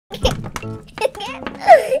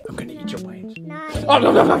I'm gonna eat your brains. Nice. Oh,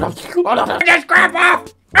 no, no, no, no. Oh, no, no. Just grab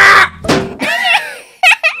off! Ah!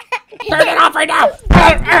 Turn it off right now!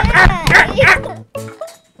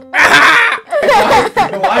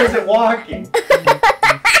 Why is it walking?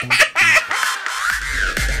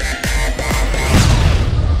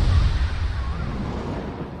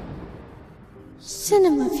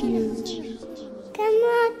 Cinemafuge. Come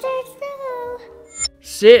on, let's go.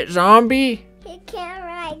 Sit, zombie. You can't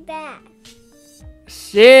ride that.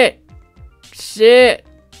 Sit. Sit.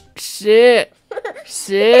 Sit.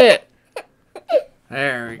 Sit.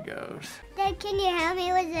 There he goes. Dad, can you help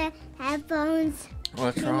me with the headphones?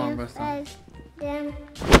 What's wrong with them? Them.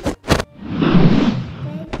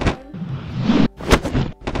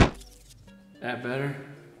 That better?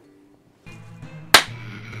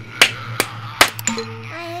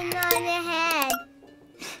 I'm on the head.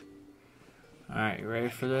 Alright, you ready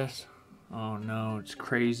for this? Oh no, it's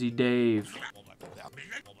Crazy Dave.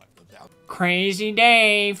 Crazy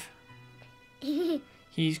Dave!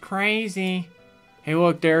 He's crazy. Hey,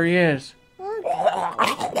 look, there he is. Look. There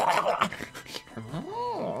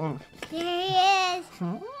he is.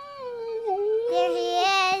 There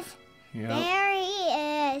he is. Yep, There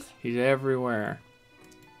he is. he's everywhere.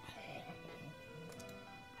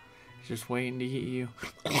 He's just waiting to get you.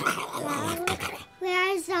 We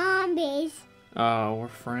are zombies. Oh, we're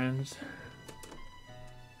friends.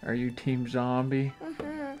 Are you Team Zombie?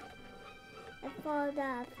 I fold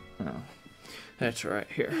up. Oh, that's right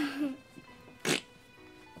here.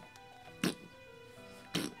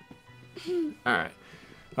 Alright.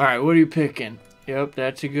 Alright, what are you picking? Yep,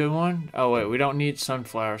 that's a good one. Oh, wait, we don't need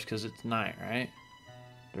sunflowers because it's night, right?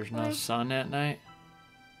 There's no sun at night?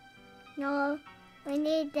 No, we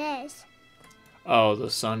need this. Oh, the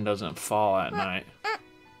sun doesn't fall at night.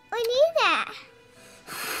 We need that.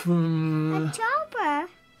 Hmm, A chopper.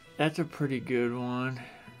 that's a pretty good one.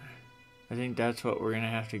 I think that's what we're going to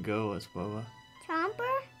have to go with, Bubba.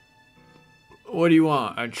 Chomper? What do you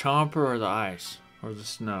want? A chomper or the ice? Or the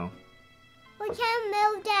snow? We can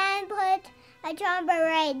move that and put a chomper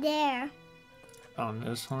right there. On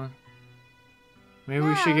this one? Maybe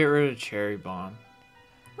we should get rid of Cherry Bomb.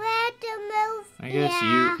 We have to move. I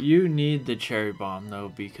guess you need the Cherry Bomb, though,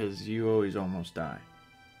 because you always almost die.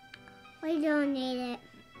 We don't need it.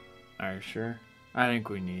 Are you sure? I think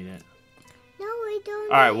we need it. No, we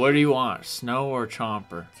don't. Alright, what do you want? Snow or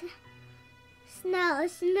chomper? Snow,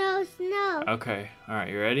 snow, snow. Okay, alright,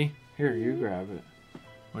 you ready? Here, you grab it.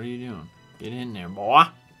 What are you doing? Get in there, boy.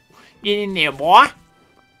 Get in there, boy.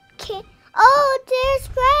 Okay. Oh, there's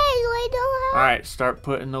sprays. We don't have. Alright, start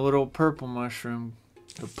putting the little purple mushroom,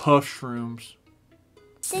 the puff shrooms.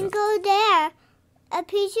 Then go there. A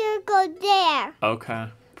picture go there. Okay,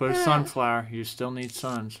 put a sunflower. You still need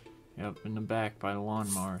suns. Yep, in the back by the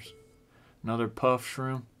lawnmowers. Another puff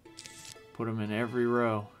shroom. Put them in every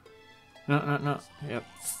row. No, no, no. Yep.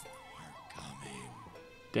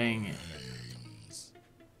 Dang it.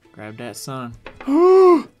 Grab that sun.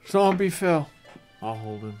 Zombie fell. I'll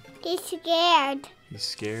hold him. He's scared. He's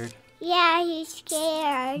scared? Yeah, he's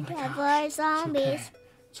scared of our zombies.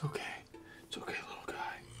 It's okay. It's okay, little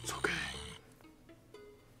guy. It's okay.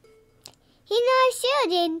 He's not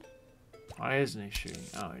shooting. Why isn't he shooting?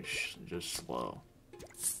 Oh, he's just slow.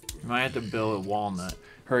 You might have to build a walnut.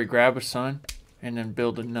 Hurry, grab a sun, and then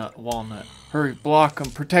build a walnut. Hurry, block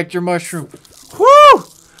him. Protect your mushroom. Woo!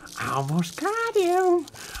 I almost got him.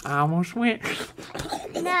 I almost went.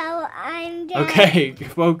 No, I'm just. Okay,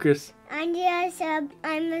 focus. I'm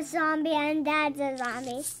a zombie and Dad's a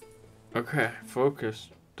zombie. Okay, focus.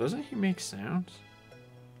 Doesn't he make sounds?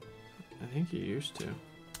 I think he used to.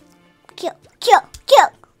 Kill, kill, kill.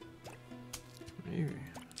 Maybe.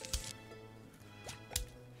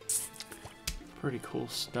 Pretty cool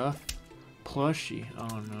stuff. Plushie.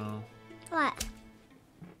 Oh no. What?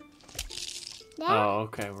 That? Oh,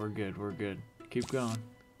 okay. We're good. We're good. Keep going.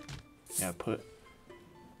 Yeah, put.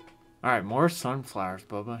 Alright, more sunflowers,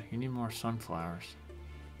 Bubba. You need more sunflowers.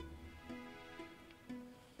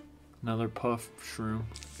 Another puff shroom.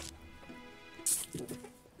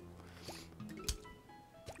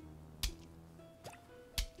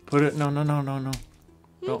 Put it. No, no, no, no, no.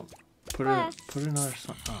 Don't. Put it. Put another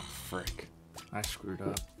sun. Oh, frick. I screwed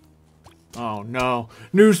up. Oh, no.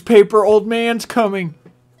 Newspaper old man's coming.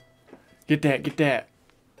 Get that. Get that.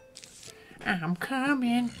 I'm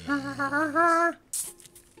coming.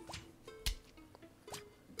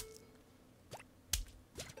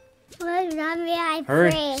 Look, zombie, I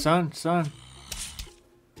Hurry, free. son, son.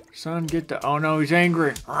 Son, get the. Oh no, he's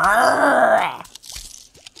angry.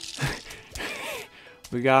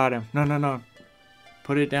 We got him. No, no, no.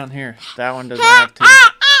 Put it down here. That one doesn't have to.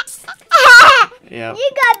 Yep.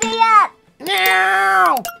 You got me up.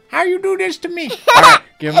 No! How you do this to me? Alright,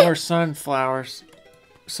 get more sunflowers.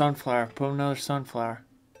 Sunflower. Put another sunflower.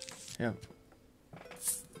 Yep.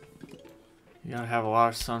 You gotta have a lot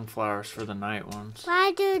of sunflowers for the night ones.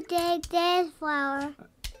 Why do you take this flower?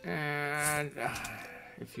 And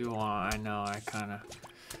if you want, I know I kind of...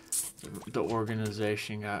 The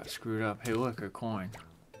organization got screwed up. Hey, look, a coin.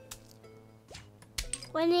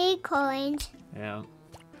 We need coins. Yeah.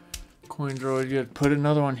 Coins are always good. Put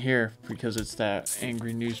another one here because it's that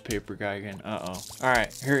angry newspaper guy again. Uh-oh.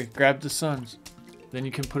 Alright, here, grab the suns. Then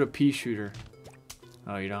you can put a pea shooter.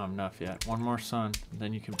 Oh, you don't have enough yet. One more sun.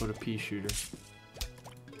 Then you can put a pea shooter.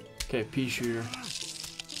 Okay, pea shooter.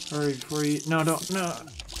 Hurry before you... No, don't... No.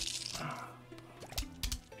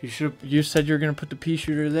 You said you were going to put the pea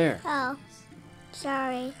shooter there. Oh.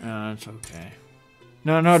 Sorry. No, it's okay.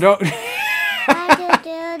 No, don't... Why do you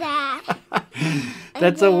do that?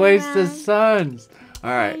 That's a waste of suns.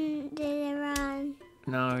 Alright. Did it run?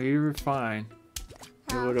 No, you were fine.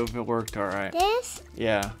 It would have worked alright. This?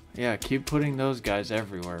 Yeah, keep putting those guys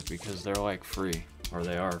everywhere because they're like free. Or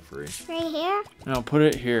they are free. Right here? No, put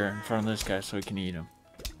it here in front of this guy so he can eat them.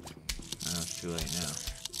 Oh, it's too late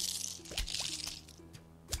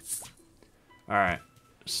now. Alright.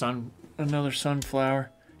 Another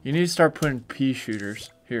sunflower. You need to start putting pea shooters.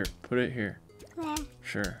 Here, put it here. Where?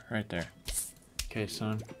 Sure, right there. Okay,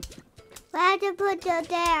 son. Where to put it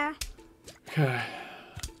there? Okay.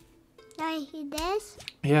 Like this?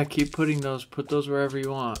 Yeah, keep putting those. Put those wherever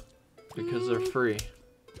you want. Because they're free.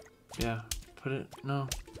 Yeah. Put it. No.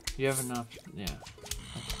 You have enough. Yeah.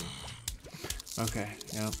 Okay.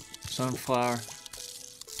 Yep. Sunflower.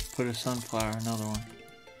 Put a sunflower. Another one.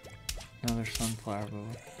 Another sunflower.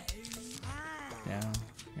 Down.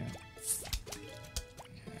 Yeah.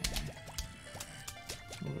 Okay.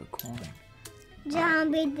 Ooh, a coin.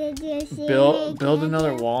 Zombie, did you see Build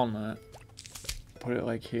another walnut. Put it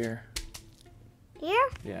like here. Here?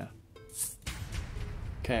 Yeah.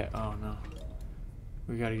 Okay. Oh no.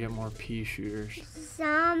 We gotta get more pea shooters.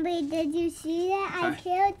 Zombie, did you see that? I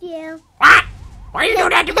killed you. What? Why you do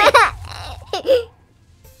that to me?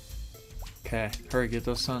 Okay, hurry, get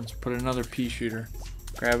those suns. Put another pea shooter.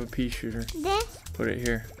 Grab a pea shooter. This? Put it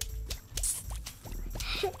here.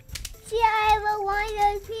 See, I have one of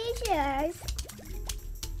those pictures.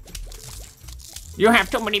 You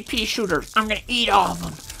have too many pea shooters. I'm gonna eat all of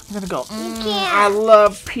them. I'm gonna go. can't. I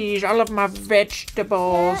love peas. I love my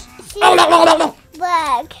vegetables. See, Oh, no.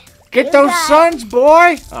 look. Get You those got- suns,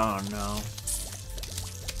 boy. Oh no.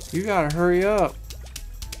 You gotta hurry up.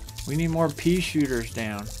 We need more pea shooters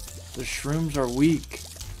down. The shrooms are weak.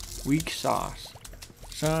 Weak sauce.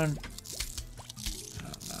 Son.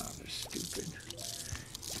 Oh no, they're stupid.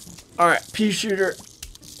 Alright, pea shooter.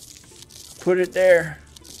 Put it there.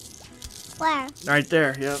 Where? Right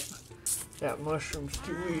there, yep. That mushroom's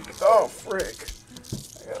too weak. Oh, frick.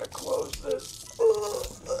 I gotta close this.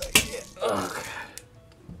 Ugh.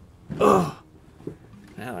 Ugh.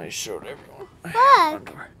 Now I showed everyone.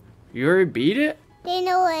 Look. You already beat it? Do you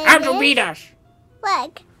know what it How'd you is? beat us?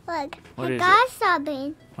 Look. What I is got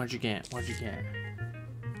something. What'd you get? What'd you get?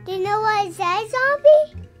 Do you know what it says,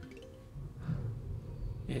 zombie?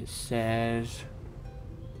 It says,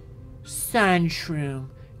 sun shroom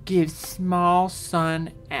gives small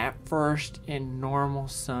sun at first and normal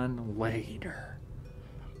sun later.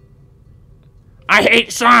 I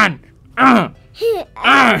hate sun! I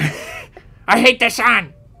hate the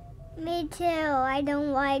sun! Me too. I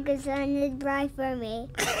don't like the sun is bright for me.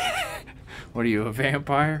 What are you, a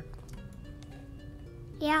vampire?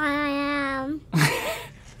 Yeah, I am.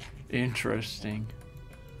 Interesting.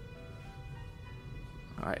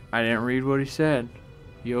 I didn't read what he said.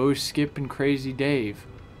 You always skipping Crazy Dave.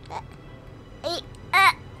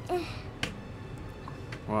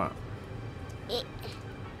 What?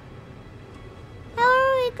 How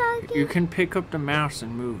are we going to... You can pick up the mouse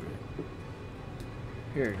and move it.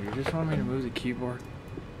 Here, you just want me to move the keyboard?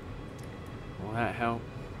 Will that help?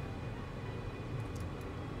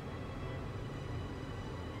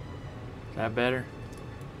 Is that better?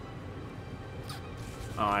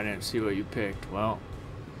 Oh, I didn't see what you picked. Well.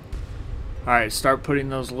 Alright, start putting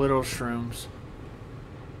those little shrooms.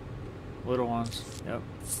 Little ones. Yep.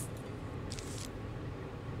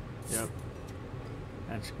 Yep.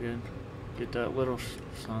 That's good. Get that little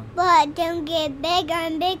son. But don't get bigger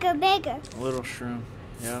and bigger. Little shroom.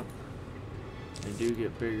 Yep. They do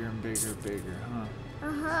get bigger and bigger, huh?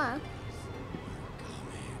 Uh-huh.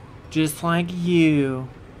 Just like you.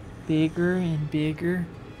 Bigger and bigger.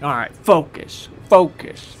 Alright, focus.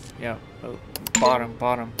 Focus. Yep. Oh,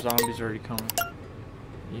 bottom. Zombies already coming.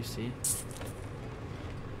 You see? I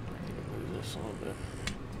need to move this a little bit.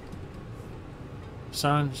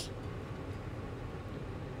 Sons.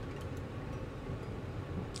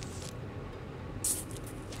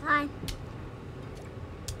 Hi.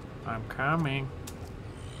 I'm coming.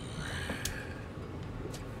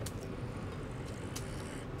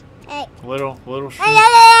 Hey. Little shoe.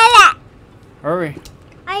 I Hurry.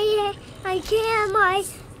 can't have my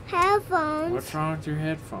headphones. What's wrong with your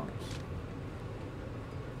headphones?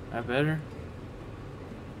 That better?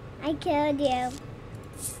 I killed you.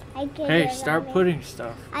 I killed Hey, you, start zombie. putting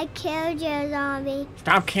stuff. I killed you, zombie.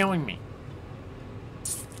 Stop killing me.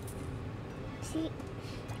 See?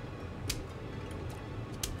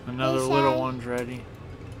 Another Hey, little Shay. one's ready.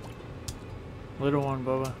 Little one,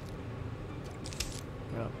 Bubba.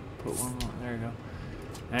 Yep, put one more. There you go.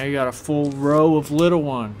 Now you got a full row of little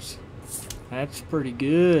ones. That's pretty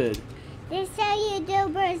good. This is how you do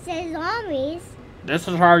versus zombies. This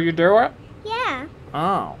is how you do it? Yeah.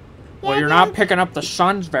 Oh. Well, Yeah, you're not but- picking up the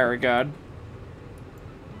suns very good.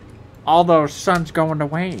 All those suns going to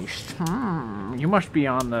waste. You must be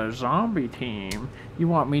on the zombie team. You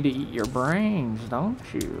want me to eat your brains, don't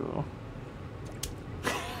you?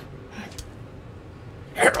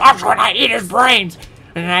 That's when I eat his brains.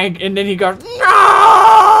 And then he goes,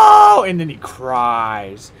 no! And then he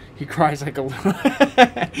cries. He cries like a little...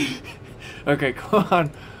 Okay, come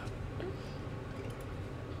on.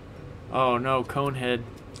 Oh no, Conehead.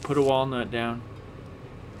 Put a walnut down.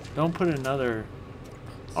 Don't put another...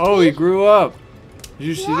 Oh, he grew up. Did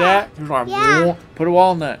you see that? He was like, Yeah. put a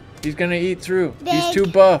walnut. He's gonna eat through. He's Big. too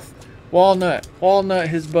buff. Walnut. Walnut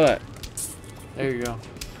his butt. There you go.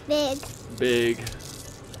 Big. Big.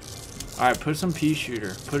 Alright, put some pea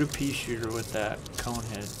shooter. Put a pea shooter with that cone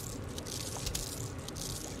head.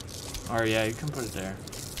 Or yeah, you can put it there.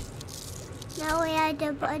 Now we have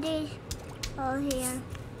to put it over here.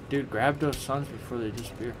 Dude, grab those suns before they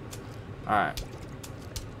disappear. Alright.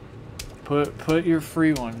 Put your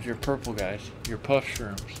free ones, your purple guys, your puff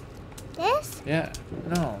shrooms. This? Yeah,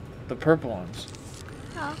 no, the purple ones.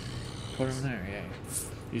 Oh. Put them there, yeah.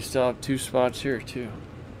 You still have 2 spots here too.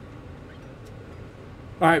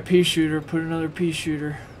 Alright, pea shooter, put another pea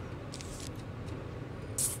shooter.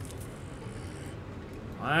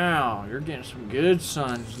 Wow, you're getting some good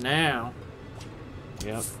suns now.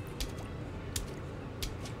 Yep.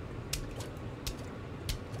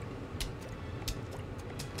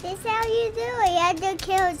 This is how you do it. You have to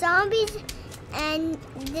kill zombies and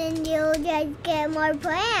then you'll just get more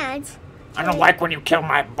plants. I don't like when you kill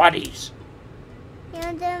my buddies.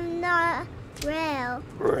 And they're not real.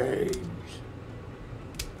 Brains.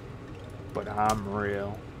 But I'm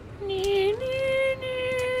real.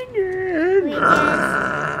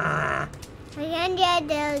 We can get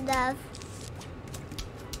their stuff.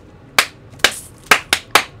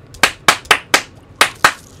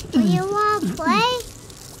 Do you want to play?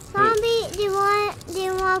 Zombie, do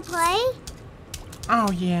you want to play?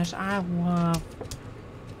 Oh yes, I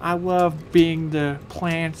love being the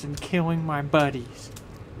plants and killing my buddies.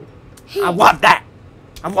 I love that.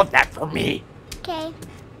 I love that for me. Okay.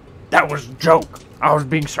 That was a joke. I was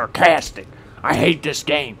being sarcastic. I hate this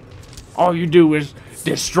game. All you do is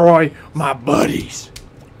destroy my buddies.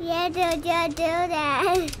 Yeah, just do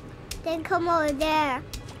that. Then come over there.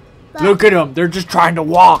 But Look at them. They're just trying to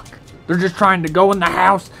walk. They're just trying to go in the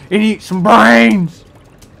house and eat some brains.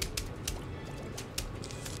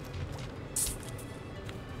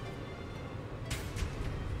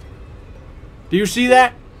 Do you see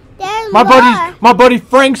that? there's My more. buddy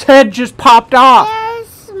Frank's head just popped off.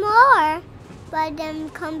 There's more. But then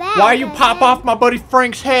come back. Why you and pop then off my buddy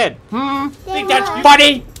Frank's head? Think There that's more.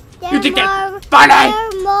 funny? there You think more, that's funny?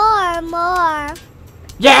 There more.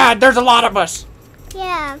 Yeah, there's a lot of us.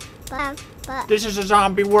 Yeah, but This is a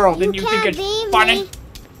zombie world, and you think can't it's beat funny? me.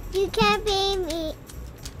 You can't beat me.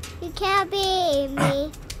 You can't beat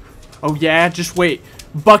me. Oh yeah, just wait.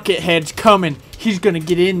 Buckethead's coming. He's gonna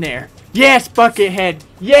get in there. Yes, Buckethead.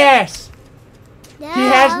 Yes. No. He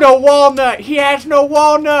has no walnut. He has no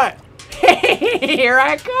walnut. Here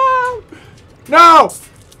I come. No.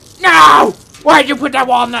 No. Why'd you put that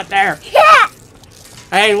walnut there?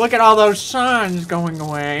 Hey, look at all those suns going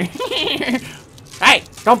away. Hey,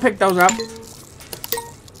 don't pick those up.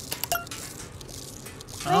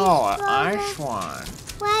 Oh, an ice one.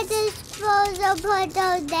 Why does supposed to put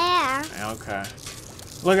those there? Okay.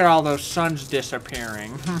 Look at all those suns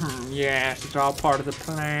disappearing. Yes, it's all part of the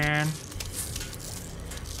plan.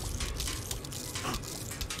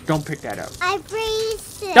 Don't pick that up. I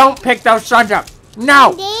freeze it. Don't pick those suns up. I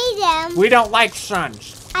No! need them. We don't like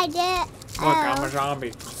suns. I did. Look, I'm a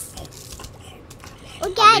zombie.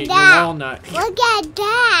 Look I'm at eating a that. walnut. Look at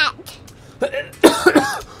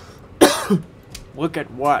that. Look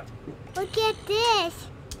at what? Look at this.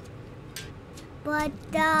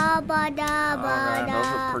 Ba-da, ba-da, Oh, man, those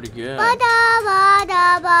are ba-da. pretty good. Ba-da,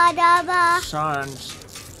 ba-da, ba-da, ba. Sons.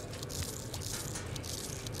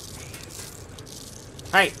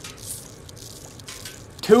 Hey.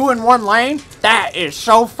 2 in 1 lane? That is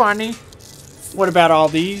so funny. What about all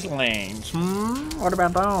these lanes? What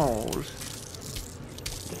about those?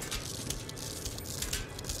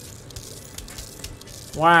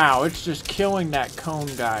 Wow, it's just killing that cone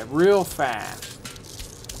guy real fast.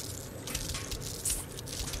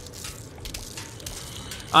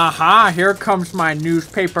 Aha, here comes my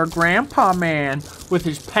newspaper grandpa man with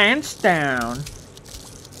his pants down.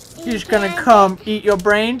 He's gonna come eat your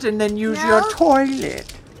brains and then use your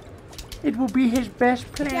toilet. It will be his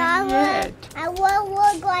best plan yet. I will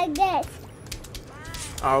look like this.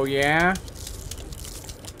 Oh yeah?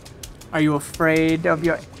 Are you afraid of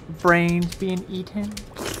your brains being eaten?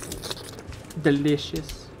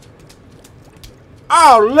 Delicious.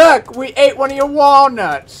 Oh look, we ate one of your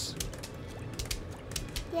walnuts.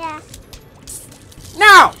 Yeah.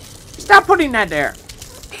 No! Stop putting that there.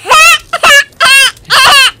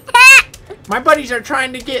 My buddies are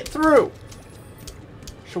trying to get through.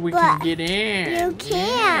 So we can get in. You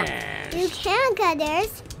can't. Yes. You can't,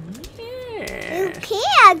 Cutters. Yes. You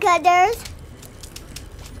can't, Cutters.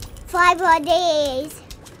 5 more days.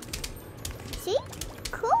 See?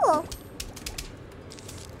 Cool.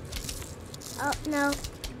 Oh, no.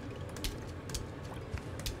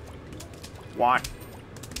 What?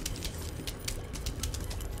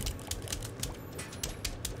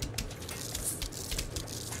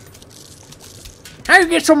 How do you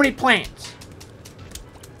get so many plants?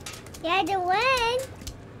 You had to win.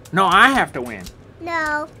 No, I have to win.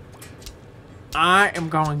 No. I am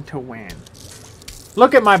going to win.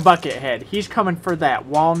 Look at my bucket head. He's coming for that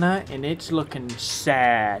walnut, and it's looking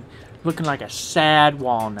sad. Looking like a sad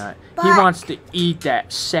walnut. He But- wants to eat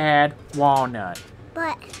that sad walnut.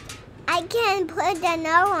 But I can put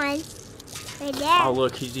another one right there. Oh,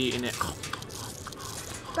 look, he's eating it.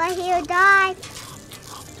 But he'll die.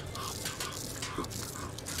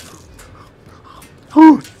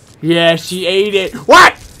 Yeah, she ate it.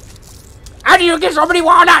 What? How do you get so many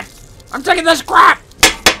walnuts? I'm taking this crap.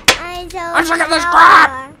 I'm sick of this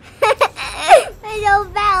crap. I'm so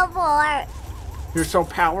powerful. You're so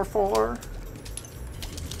powerful.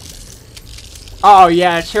 Oh,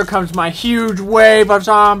 yes, here comes my huge wave of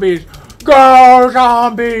zombies. Go,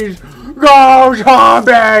 zombies! Go,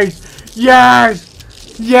 zombies!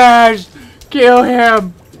 Yes! Yes! Kill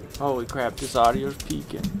him! Holy crap, this audio's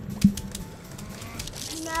peaking.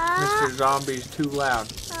 No. Mr. Zombie's too loud.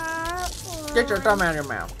 Get your thumb out of your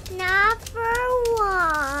mouth. Not for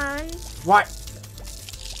one. What?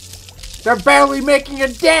 They're barely making a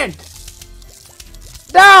dent!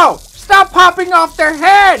 No! Stop popping off their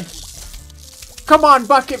heads! Come on,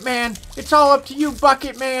 Bucket Man. It's all up to you,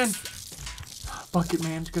 Bucket Man. Bucket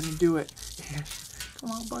Man's gonna do it. Yes.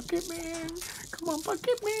 Come on, Bucket Man. Come on,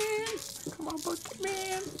 Bucket Man. Come on, Bucket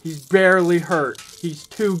Man. He's barely hurt. He's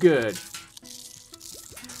too good.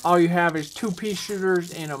 All you have is 2 pea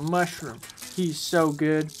shooters and a mushroom. He's so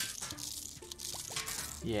good.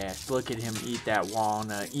 Yes, look at him eat that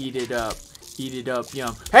walnut. Eat it up. Eat it up,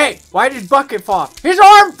 yum. Hey, why did Bucket fall off? His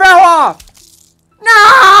arm fell off! No!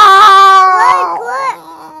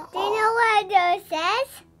 What? Do you know what it says?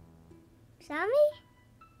 Zombie?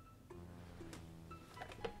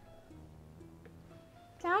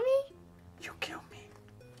 Zombie? You kill me.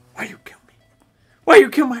 Why you kill me? Why you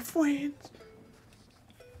kill my friends?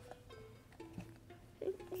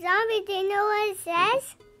 Zombie, do you know what it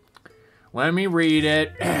says? Let me read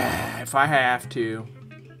it, if I have to.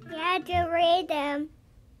 You have to read them.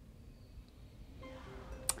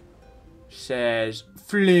 Says,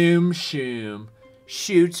 flume shoom.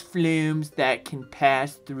 Shoots flumes that can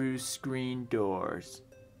pass through screen doors.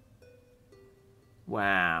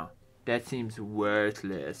 Wow, that seems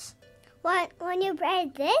worthless. When you press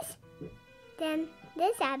this, then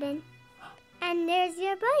this happens. And there's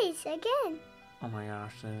your buddies again. Oh my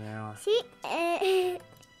gosh, there they are. See?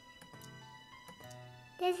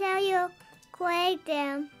 That's how you collect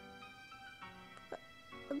them.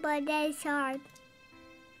 But that's hard.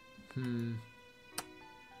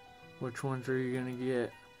 Which ones are you gonna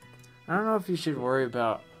get? I don't know if you should worry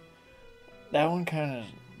about... That one kind of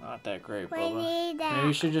not that great, We Bubba. need that. Maybe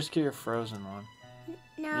you should just get your frozen one.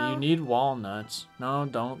 No. You need walnuts. No,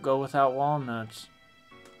 don't go without walnuts.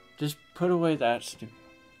 Just put away that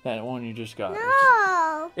one you just got.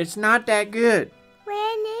 No. It's not that good. We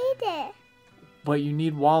need it. But you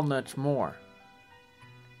need walnuts more.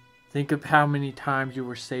 Think of how many times you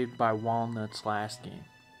were saved by walnuts last game.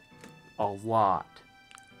 A lot.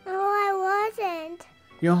 No, I wasn't.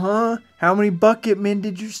 Uh-huh. How many bucket men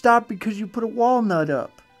did you stop because you put a walnut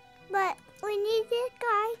up? But we need this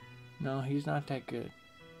guy. No, he's not that good.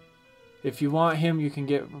 If you want him, you can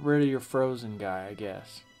get rid of your frozen guy, I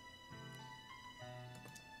guess.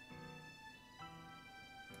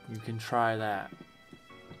 You can try that.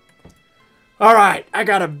 Alright, I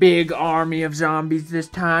got a big army of zombies this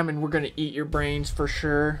time, and we're gonna eat your brains for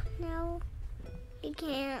sure. No, you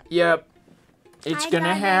can't. Yep. It's I gonna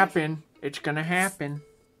got happen. It's gonna happen.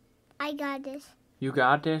 I got this. You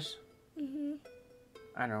got this? Mhm.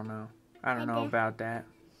 I don't know. I don't know Okay. about that.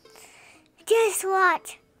 Just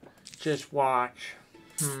watch. Just watch.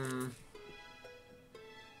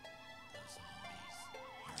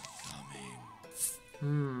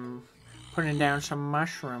 Putting down some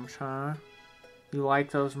mushrooms, huh? You like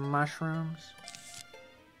those mushrooms?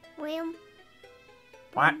 William,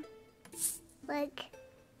 What? look.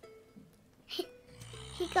 He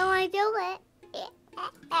gonna do it.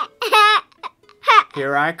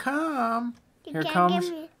 Here I come. You Here can't comes,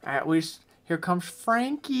 get me. at least, here comes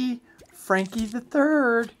Frankie. Frankie the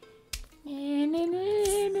Third. Hey,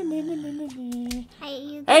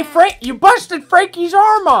 you Hey, got- Frank, you busted Frankie's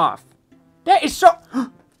arm off. That is so...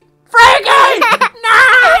 Frankie!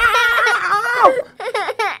 No!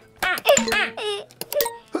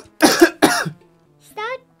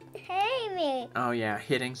 Stop hitting me. Oh, yeah,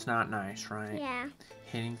 hitting's not nice, right? Yeah.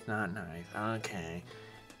 Hitting's not nice. Okay.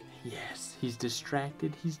 Yes, he's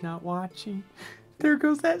distracted. He's not watching. There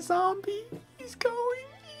goes that zombie. He's going.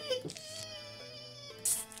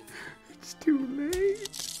 It's too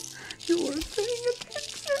late. You weren't paying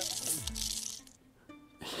attention.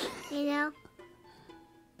 You know?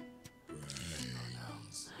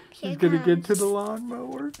 He's gonna get to the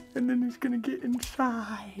lawnmower, and then he's gonna get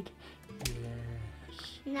inside.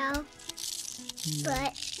 Yes. No.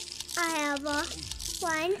 But I have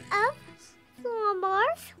one of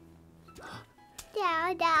lawnmowers.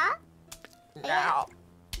 Dada. No.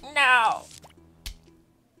 No.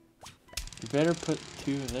 You better put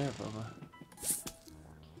two there, Bubba.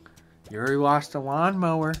 You already lost a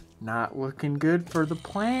lawnmower. Not looking good for the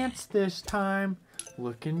plants this time.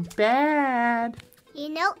 Looking bad. You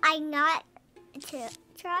know I'm not to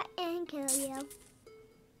try and kill you.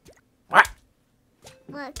 What?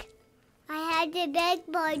 Look, I had the big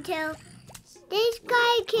boy too. This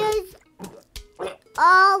guy kills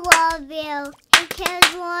all of you. He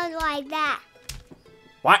kills one like that.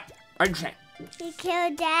 What? What'd you say? He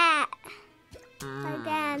killed that. Like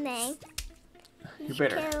that, man. You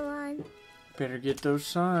better get those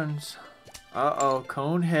suns. Uh-oh,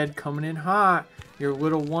 Conehead coming in hot. Your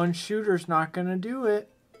little one shooter's not gonna do it.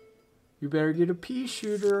 You better get a pea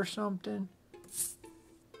shooter or something.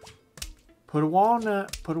 Put a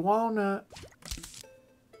walnut. Put a walnut.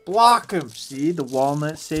 Block him. See, the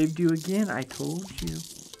walnut saved you again. I told you.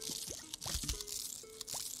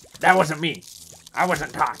 That wasn't me. I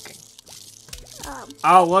wasn't talking.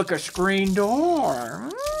 Oh, look, a screen door.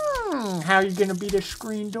 How are you gonna beat a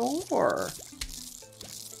screen door?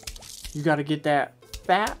 You gotta get that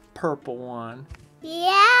fat purple one.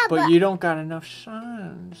 Yeah, But you don't got enough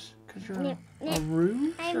suns. Because you're a I'm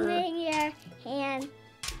rooster. in your hand.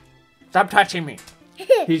 Stop touching me.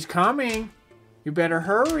 He's coming. You better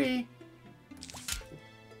hurry.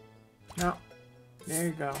 No. There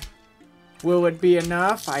you go. Will it be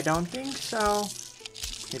enough? I don't think so.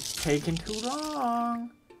 It's taking too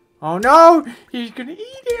long. Oh no! He's gonna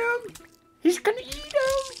eat him! He's gonna eat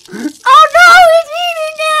him! Oh no! He's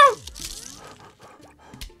eating him!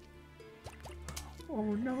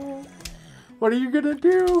 Oh no. What are you gonna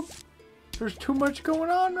do? There's too much going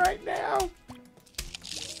on right now.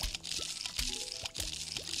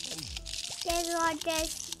 Just like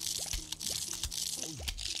this.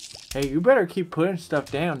 Hey, you better keep putting stuff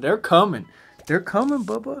down. They're coming. They're coming,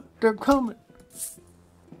 Bubba. They're coming.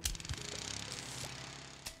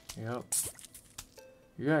 Yep.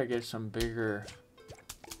 You gotta get some bigger...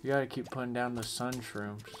 You gotta keep putting down the sun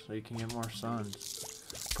shrooms so you can get more suns.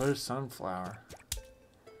 Put a sunflower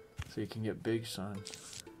so you can get big suns.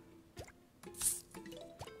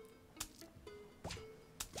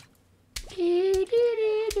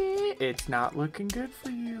 It's not looking good for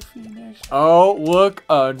you, Phoenix. Oh, look,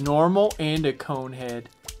 a normal and a cone head.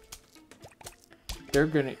 They're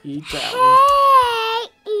gonna eat that one.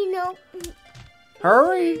 Hey, you know.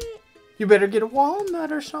 Hurry! You better get a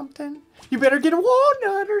walnut or something. You better get a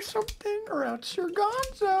walnut or something, or else you're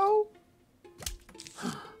gonzo.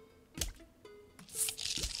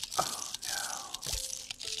 Oh no.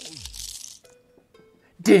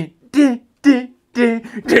 Din, din, din, din,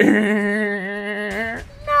 din.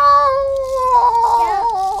 No!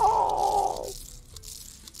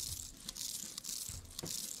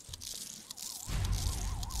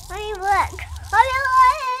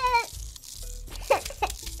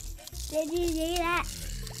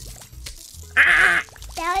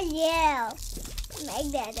 you.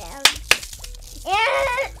 Make that out.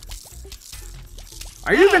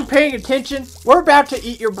 Are you even paying attention? We're about to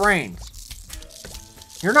eat your brains.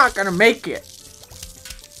 You're not gonna make it.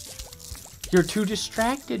 You're too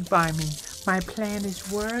distracted by me. My plan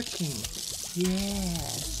is working.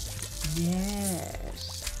 Yes.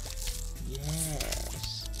 Yes.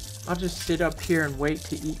 Yes. I'll just sit up here and wait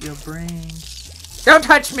to eat your brains. Don't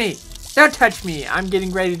touch me! Don't touch me! I'm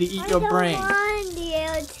getting ready to eat your brains. I don't want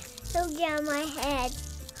you to get on my head.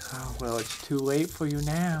 Oh, well, it's too late for you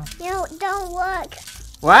now. No, don't look.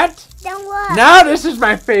 What? Don't look. No, this is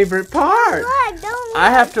my favorite part. Don't look. Don't look.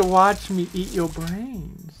 I have to watch me eat your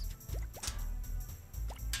brains.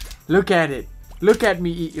 Look at it. Look at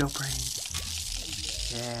me eat your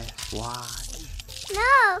brains. Yes, watch.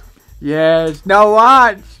 No. Yes, no,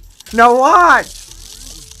 watch. No, watch.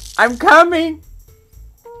 I'm coming.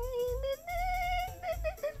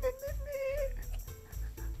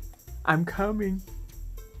 I'm coming.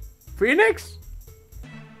 Phoenix?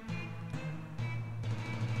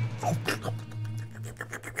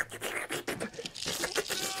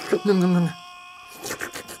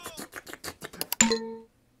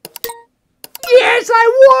 Yes, I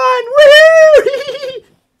won! Woo!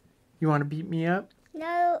 You want to beat me up?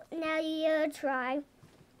 No, now you try.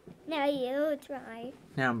 Now you try.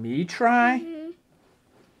 Now me try? Mm-hmm.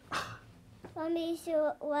 Let me see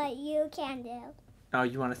what you can do. Oh,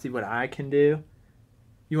 you want to see what I can do?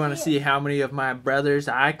 You want to see how many of my brothers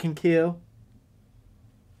I can kill?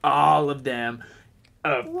 All of them.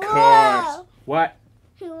 Of Whoa. course. What?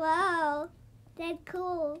 Wow, that's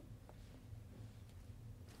cool.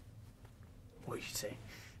 What you say?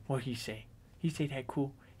 What he say? He say that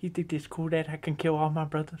cool? He think that's cool that I can kill all my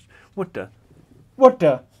brothers? What the? What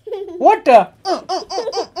the? What the?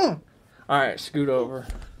 Alright, scoot over.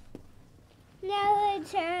 Now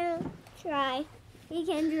it's turn. Try. You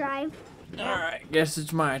can try. Alright, guess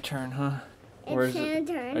it's my turn, huh? It's your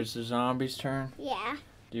turn. It's the zombie's turn. Yeah.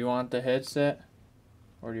 Do you want the headset?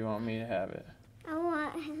 Or do you want me to have it? I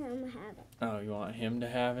want him to have it. Oh, you want him to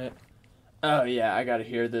have it? Oh, yeah, I gotta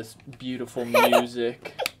hear this beautiful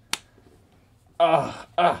music.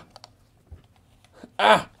 I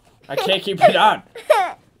can't keep it on.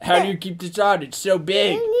 How do you keep this on? It's so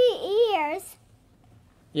big. You need ears.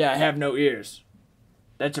 Yeah, I have no ears.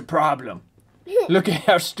 That's a problem. Look at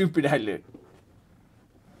how stupid I look.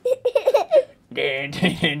 You want to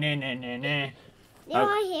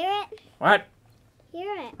hear it? What?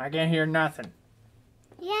 Hear it. I can't hear nothing.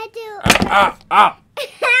 Yeah, do.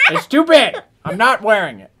 It's too big. I'm not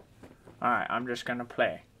wearing it. Alright, I'm just gonna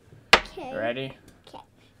play. Okay. Ready? Okay.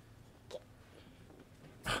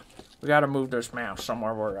 We gotta move this mouse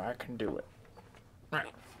somewhere where I can do it.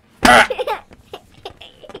 Alright.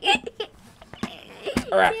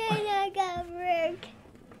 Alright. You're not gonna work.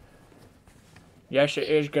 Yes, it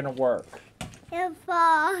is gonna work. It'll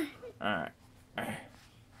fall. Alright.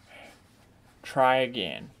 Try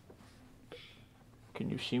again. Can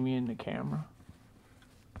you see me in the camera?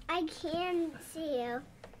 I can see you.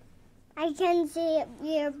 I can see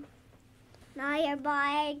your, not your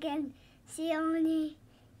body. I can see only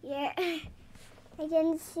your. I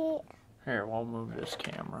can see. Here, we'll move this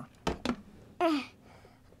camera.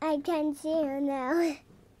 I can see you now. I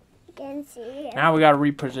can see you. Now we gotta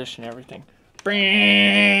reposition everything.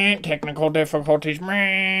 Technical difficulties.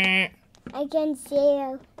 I can see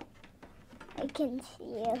you. I can see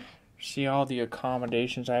you. See all the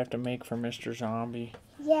accommodations I have to make for Mr. Zombie?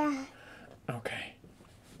 Yeah. Okay.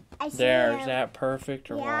 I see There, you. is that perfect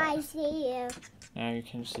or Yeah, what? I see you. Now you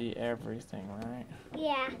can see everything, right?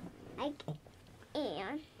 Yeah, I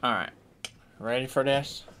can. Alright. Ready for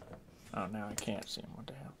this? Oh, now I can't see him. What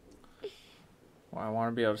the hell? Well, I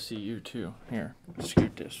want to be able to see you too. Here,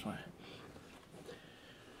 scoot this way.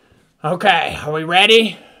 Okay, are we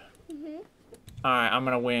ready? Mhm. Alright, I'm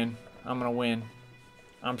gonna win. I'm gonna win.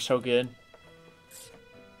 I'm so good.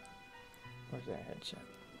 Where's that headset?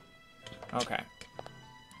 Okay.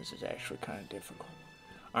 This is actually kind of difficult.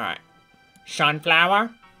 Alright. Sunflower?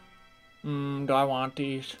 Do I want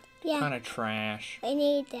these? Yeah. Kind of trash. We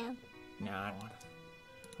need them. No, I don't want them.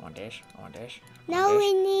 I want this. I want this. I No, want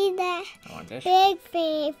we this. need that I want this. big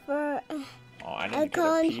thing for. Oh, I a didn't get a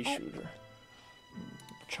cone pea head. shooter.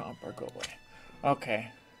 Chomper, go away. Okay.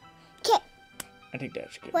 Okay, I think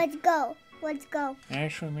that's good. let's go. Let's go.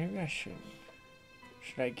 Actually, maybe I should.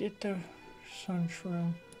 Should I get the sun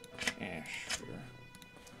shroom? Yeah, sure.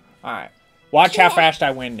 Alright. Watch how fast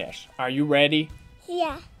I win this. Are you ready?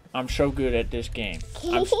 Yeah. I'm so good at this game.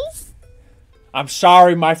 Okay. I'm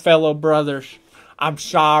sorry, my fellow brothers. I'm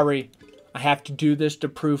sorry. I have to do this to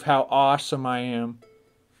prove how awesome I am.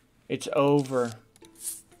 It's over.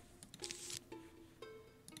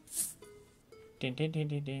 Ding, ding, ding,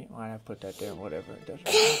 ding, ding. Why'd I put that there? Whatever. It doesn't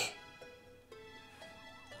matter.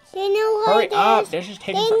 They know where Hurry up! This is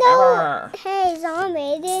taking forever. Hey,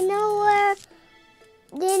 zombie, they know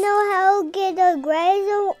how to get the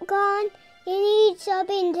grays gone? You need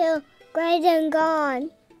something to grade them gone.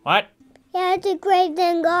 What? You have to grade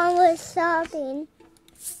them gone with something.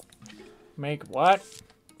 Make what?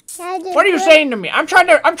 What What are you saying to me? I'm trying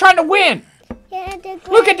to win.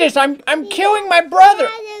 Look at this! I'm killing my brother.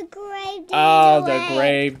 Oh, the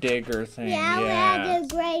grave digger thing. Yeah, we have to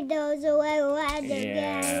grade those away.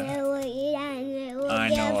 I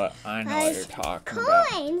know what you're talking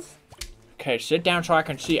coins. about. Okay, sit down so I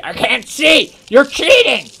can see. I can't see! You're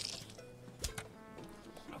cheating!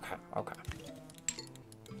 Okay.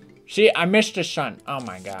 See, I missed the sun. Oh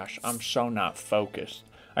my gosh, I'm so not focused.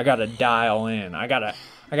 I gotta dial in. I gotta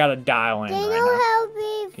dial in They right know now. how to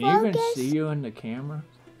be Can you even focused. see you in the camera?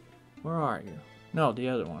 Where are you? No, the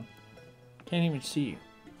other one. Can't even see you.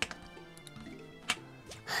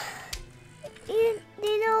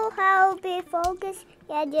 They know how to be focused.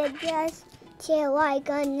 Yeah, they just chill like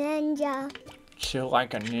a ninja. Chill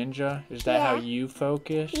like a ninja? Is that how you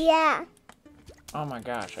focus? Yeah. Oh my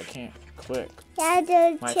gosh, I can't click. Yeah,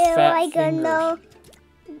 they My chill fat like fingers. a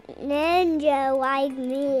ninja like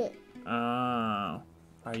me. Oh.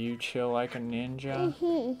 Are you chill like a ninja?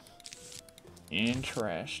 Mhm.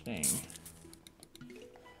 Interesting.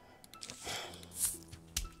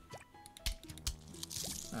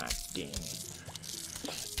 Ah, dang it.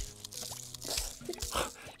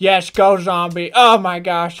 Yes, go zombie. Oh my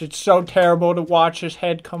gosh, it's so terrible to watch his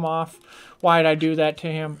head come off. Why'd I do that to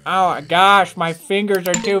him? Oh my gosh, my fingers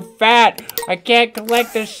are too fat. I can't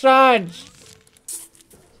collect the suns.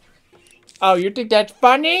 Oh, you think that's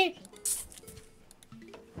funny?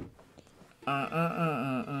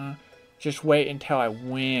 Just wait until I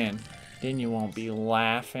win. Then you won't be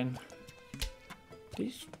laughing.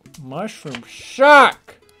 These mushrooms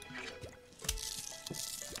suck.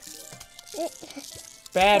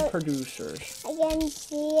 Bad producers. I can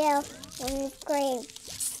see you on the screen.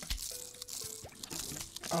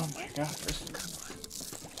 Oh my god, this is kind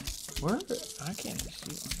of... Where? I can't even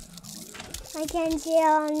see one now. I can see you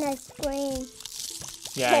on the screen.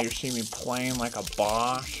 Yeah, you see me playing like a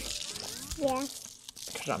boss. Yeah,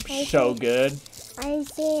 Because I'm so good. I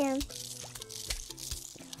see him.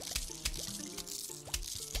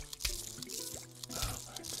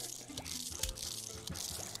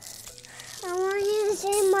 I want you to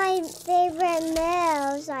see my favorite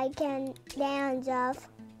moves I can dance off.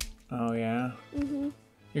 Oh yeah? Mhm.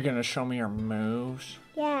 You're gonna show me your moves?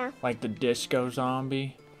 Yeah. Like the disco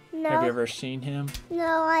zombie? No. Have you ever seen him?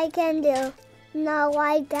 No, I can do. Not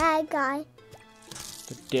like that guy.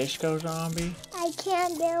 The disco zombie? I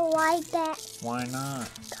can't do like that Why not?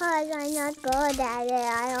 because I'm not good at it.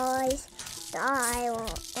 I always die when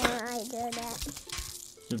I do that.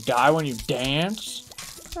 You die when you dance?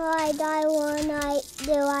 Or I die when I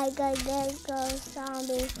do like a disco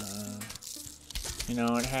zombie. You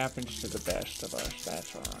know, it happens to the best of us.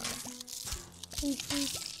 That's alright.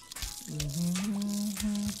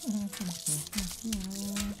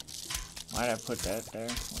 Why'd I put that there?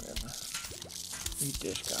 Whatever. Eat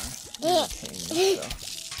this guy. Entertain yourself.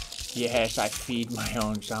 Yes, I feed my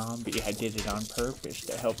own zombie. I did it on purpose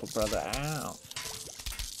to help a brother out.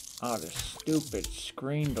 Oh, this stupid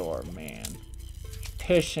screen door, man. It's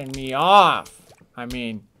pissing me off. I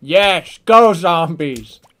mean, yes, go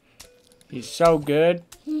zombies. He's so good.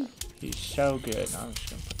 He's so good. I'm just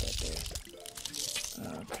gonna put that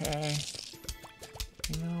there. Okay.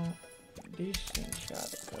 You know, these things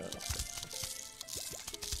gotta go.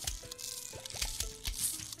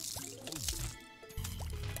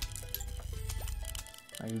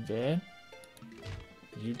 Are you dead?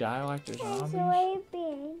 Did you die like the I'm zombies?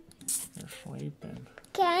 sleeping. You're sleeping.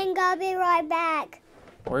 Okay, I'm gonna be right back.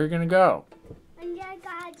 Where are you gonna go? I'm just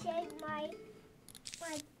gonna take my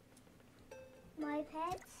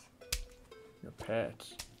pets. Your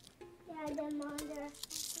pets. Yeah, them are under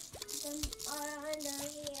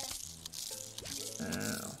here.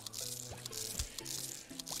 Oh.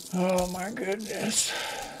 Oh my goodness.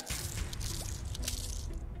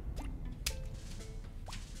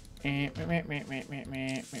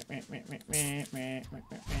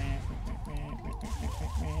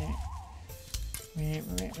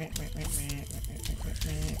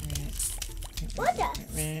 What the? How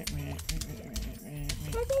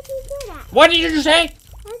did you do that? What did you just say?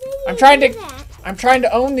 How did you I'm trying do to that? I'm trying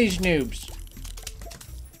to own these noobs.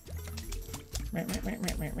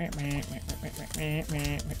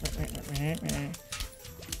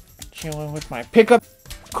 Chilling with my pickup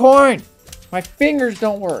coin. My fingers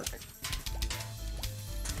don't work.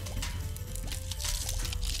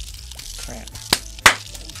 Crap.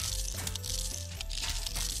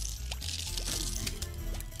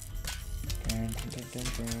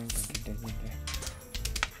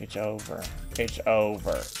 It's over. It's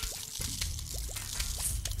over.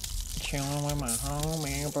 Chilling with my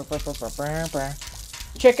homie.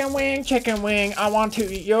 Chicken wing. I want to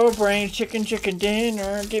eat your brains. Chicken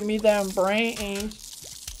dinner. Give me them brains.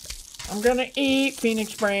 I'm gonna eat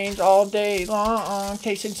Phoenix brains all day long.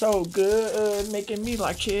 Tasting so good. Making me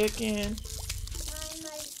like chicken. I'm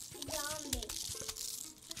a zombie.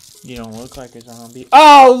 You don't look like a zombie.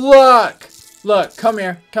 Oh, look! Look, come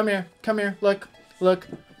here. Look.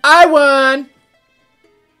 I won!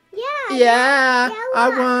 Yeah, I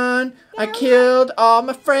won. I killed all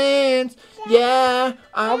my friends. Yeah,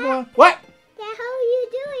 I won. What? That's how you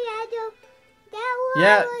do it. That's what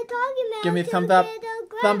Yeah. we're talking about. Give me a thumbs up.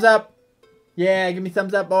 Thumbs up. Yeah, give me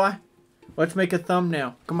thumbs up, boy. Let's make a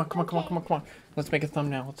thumbnail. Come on. Let's make a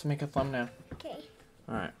thumbnail. Okay.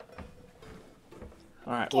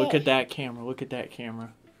 Alright, look at that camera.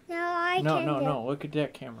 No, I can't No, do it. look at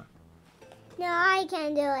that camera. No, I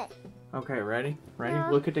can't do it. Okay, ready? No.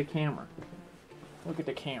 Look at the camera.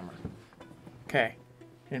 Okay,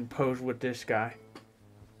 and pose with this guy.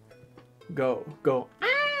 Go,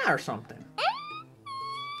 or something.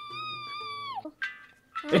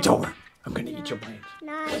 It's over. I'm gonna eat your brains.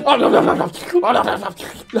 No. Oh, no.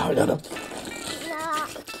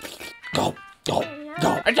 Go.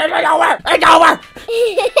 It's over.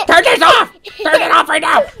 Turn this off. Turn it off right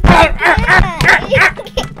now. You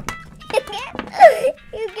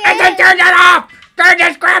I said turn it off. Turn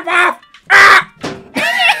this crap off.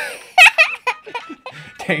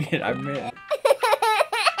 Dang it, I missed.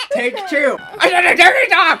 Take 2. I said to turn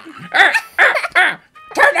it off.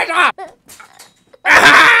 Turn it off.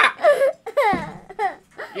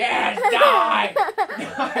 Yes, die.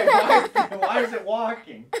 Why is it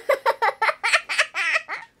walking?